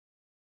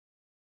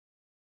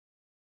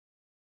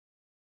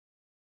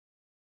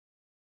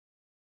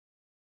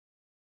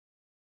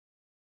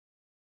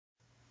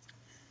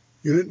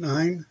Unit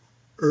 9,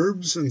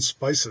 Herbs and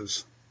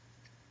Spices.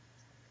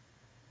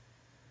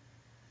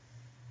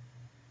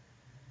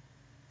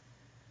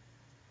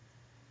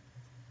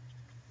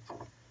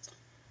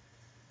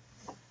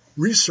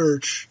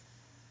 Research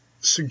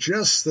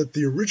suggests that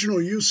the original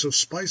use of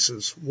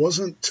spices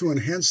wasn't to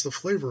enhance the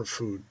flavor of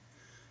food,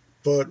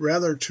 but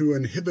rather to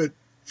inhibit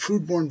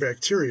foodborne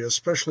bacteria,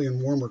 especially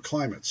in warmer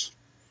climates.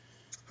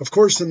 Of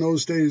course, in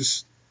those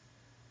days,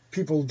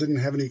 people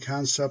didn't have any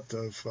concept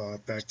of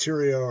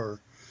bacteria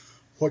or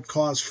what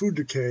caused food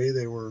decay.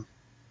 They were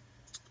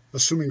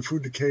assuming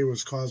food decay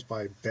was caused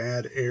by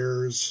bad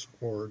airs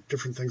or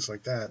different things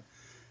like that.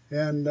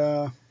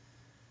 And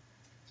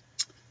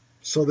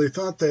so they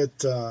thought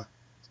that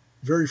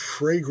very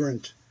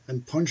fragrant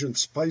and pungent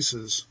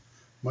spices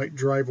might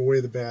drive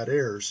away the bad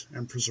airs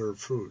and preserve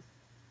food.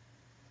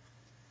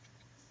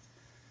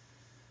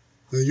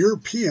 The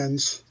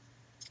Europeans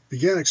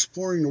began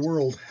exploring the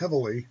world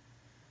heavily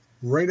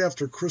right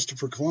after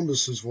Christopher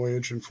Columbus's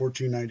voyage in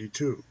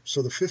 1492.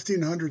 So the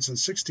 1500s and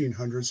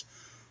 1600s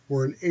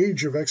were an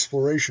age of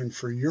exploration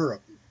for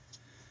Europe.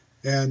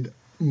 And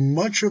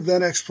much of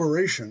that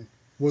exploration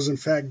was in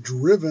fact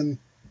driven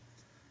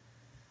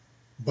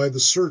by the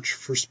search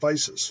for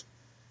spices.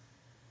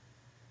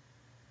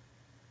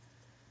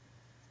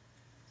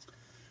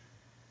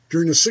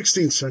 During the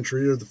 16th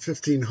century, or the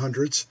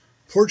 1500s,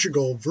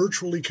 Portugal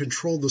virtually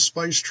controlled the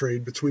spice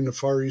trade between the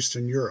Far East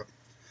and Europe.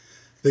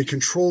 They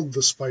controlled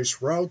the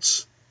spice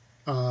routes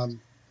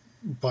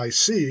by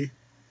sea.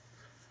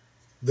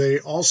 They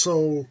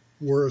also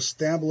were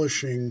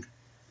establishing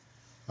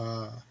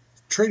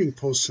trading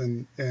posts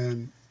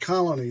and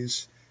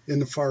colonies in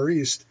the Far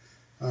East,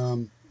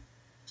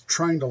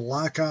 trying to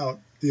lock out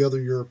the other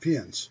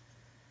Europeans.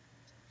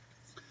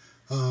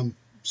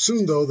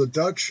 Soon, though, the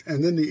Dutch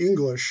and then the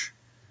English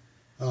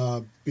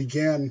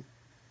began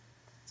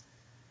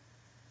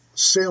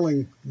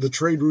sailing the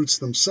trade routes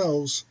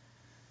themselves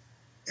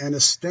and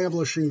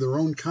establishing their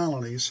own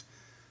colonies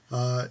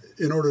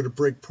in order to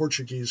break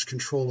Portuguese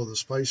control of the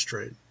spice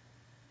trade.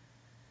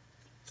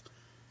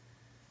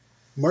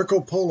 Marco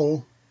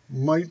Polo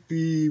might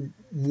be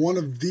one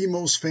of the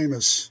most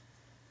famous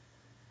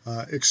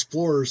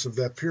explorers of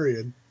that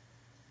period.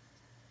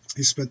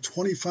 He spent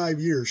 25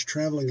 years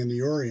traveling in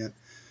the Orient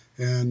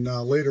and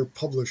later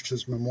published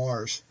his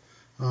memoirs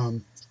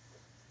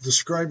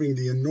describing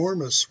the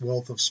enormous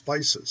wealth of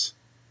spices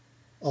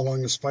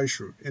along the spice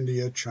route,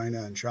 India,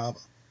 China, and Java.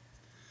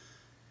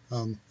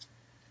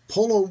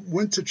 Polo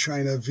went to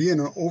China via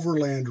an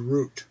overland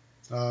route,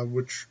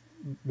 which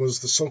was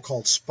the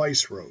so-called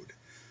Spice Road.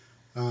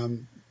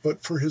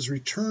 But for his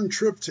return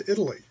trip to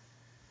Italy,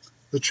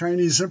 the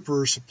Chinese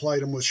emperor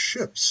supplied him with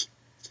ships.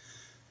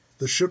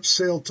 The ships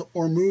sailed to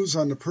Ormuz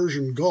on the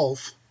Persian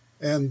Gulf,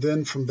 and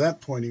then from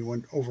that point he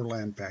went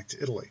overland back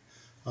to Italy.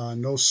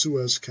 No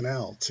Suez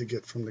Canal to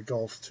get from the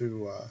Gulf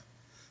to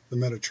the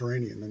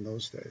Mediterranean in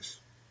those days.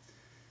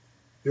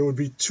 It would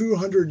be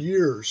 200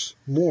 years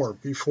more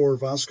before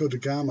Vasco da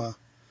Gama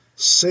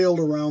sailed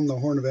around the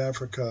Horn of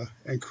Africa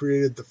and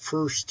created the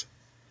first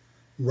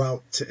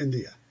route to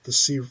India,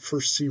 the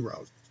first sea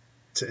route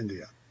to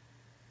India.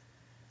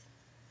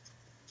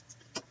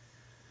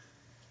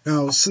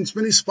 Now, since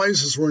many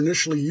spices were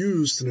initially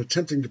used in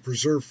attempting to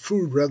preserve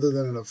food rather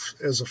than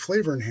as a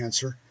flavor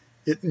enhancer,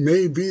 it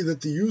may be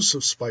that the use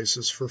of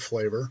spices for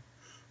flavor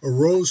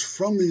arose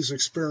from these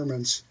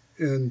experiments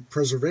in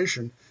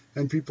preservation,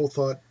 and people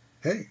thought,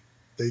 hey,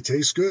 they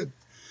taste good.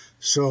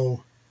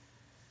 So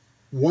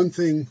one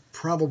thing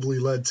probably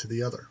led to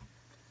the other.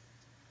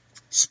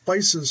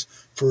 Spices,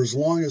 for as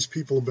long as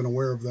people have been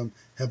aware of them,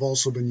 have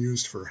also been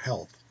used for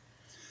health.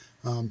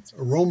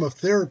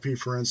 Aromatherapy,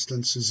 for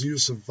instance, is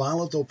use of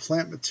volatile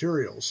plant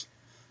materials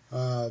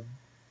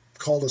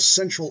called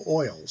essential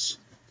oils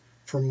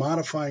for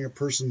modifying a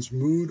person's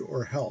mood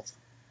or health.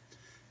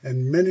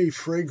 And many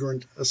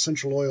fragrant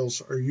essential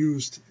oils are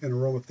used in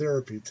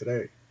aromatherapy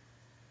today.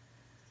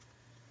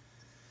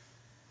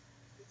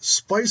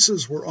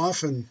 Spices were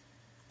often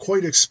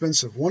quite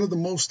expensive. One of the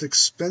most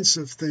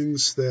expensive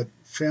things that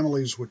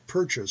families would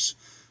purchase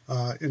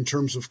in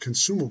terms of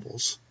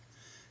consumables.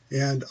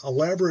 And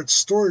elaborate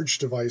storage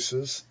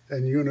devices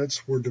and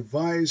units were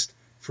devised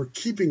for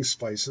keeping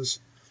spices,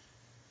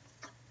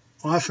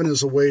 often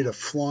as a way to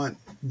flaunt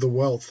the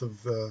wealth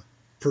of the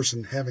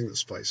person having the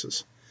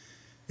spices.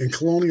 In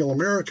colonial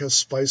America,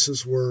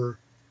 spices were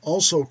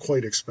also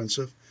quite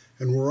expensive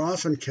and were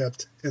often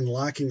kept in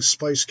locking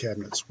spice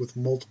cabinets with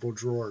multiple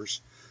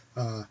drawers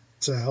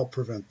to help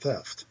prevent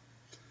theft.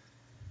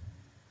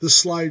 This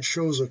slide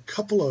shows a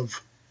couple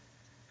of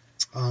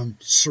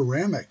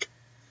ceramic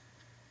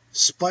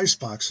spice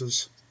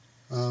boxes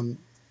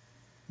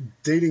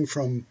dating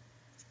from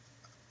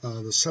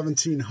the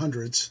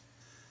 1700s.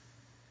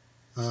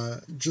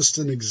 Just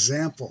an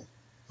example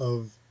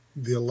of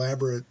the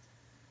elaborate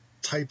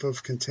type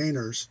of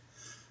containers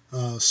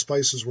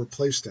spices were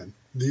placed in.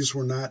 These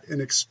were not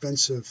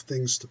inexpensive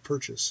things to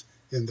purchase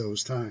in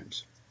those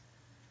times.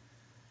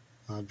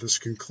 This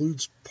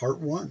concludes part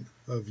 1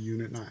 of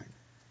Unit 9.